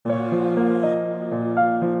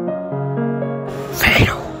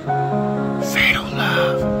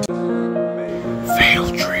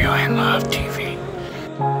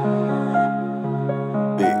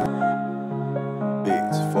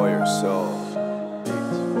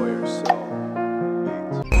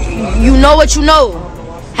You know what you know.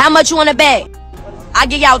 How much you want to bet? I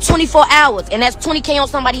give y'all 24 hours, and that's 20K on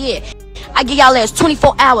somebody here. I give y'all last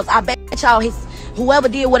 24 hours. I bet y'all whoever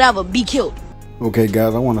did whatever be killed. Okay,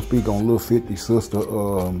 guys, I want to speak on Lil 50's sister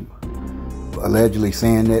allegedly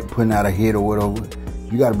saying that, putting out a hit or whatever.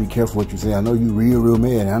 You got to be careful what you say. I know you real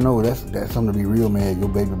mad. I know that's something to be real mad. Your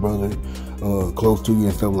baby brother close to you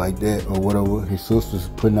and stuff like that or whatever. His sister's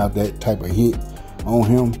putting out that type of hit on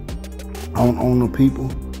him, on the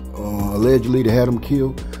people, allegedly to have him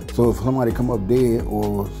killed. So if somebody come up dead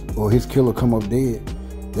or his killer come up dead,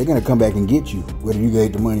 they're gonna come back and get you, whether you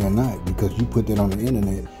gave the money or not, because you put that on the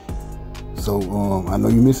internet. So I know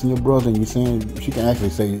you're missing your brother, and you're saying, she can actually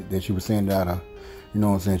say that she was saying that out of, you know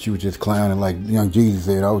what I'm saying, she was just clowning, like Young Jesus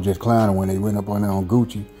said, I was just clowning when they went up on there on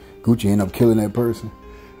Gucci. Gucci ended up killing that person.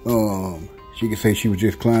 She could say she was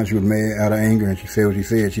just clowning, she was mad out of anger, and she said what she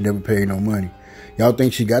said, she never paid no money. Y'all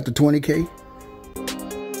think she got the 20K?